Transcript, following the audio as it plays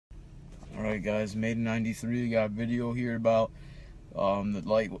Alright guys, made in 93, got a video here about the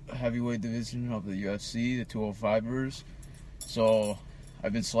light heavyweight division of the UFC, the 205ers. So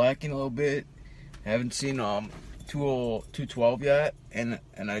I've been slacking a little bit. I haven't seen 212 yet, and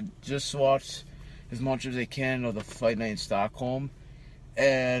I just watched as much as I can of the fight night in Stockholm.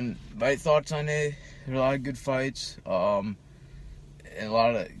 And my thoughts on it, there are a lot of good fights, and a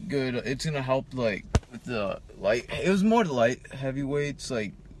lot of good. It's gonna help like with the light. It was more the light heavyweights,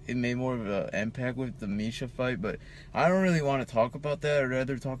 like it made more of an impact with the Misha fight, but I don't really want to talk about that. I'd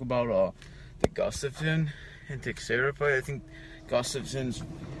rather talk about the Gustafsson and Teixeira fight. I think Gustafsson's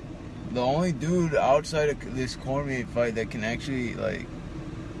the only dude outside of this Cormier fight that can actually like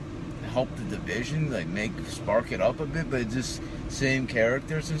help the division, like spark it up a bit, but it's just same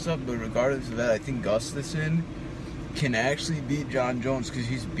characters and stuff. But regardless of that, I think Gustafsson can actually beat Jon Jones because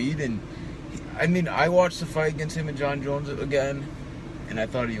he's beaten. I mean, I watched the fight against him and Jon Jones again, and I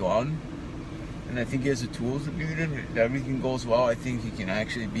thought he won. And I think he has the tools to beat him. If everything goes well, I think he can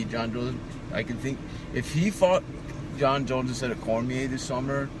actually beat Jon Jones. I can think if he fought Jon Jones instead of Cormier this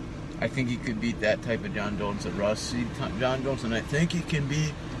summer, I think he could beat that type of Jon Jones, a rusty Jon Jones, and I think he can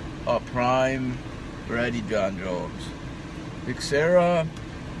beat a prime, ready Jon Jones. Teixeira,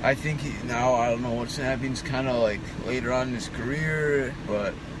 I think now I don't know what's happening. He's kind of like later on in his career,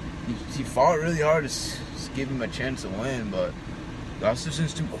 but he fought really hard to give him a chance to win. But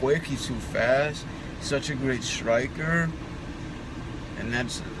Gustafsson's too quick. He's too fast. He's such a great striker, and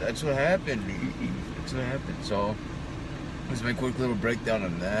that's what happened. That's what happened. So let's make a quick little breakdown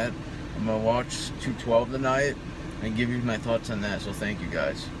on that. I'm gonna watch 212 tonight and give you my thoughts on that. So thank you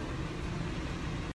guys.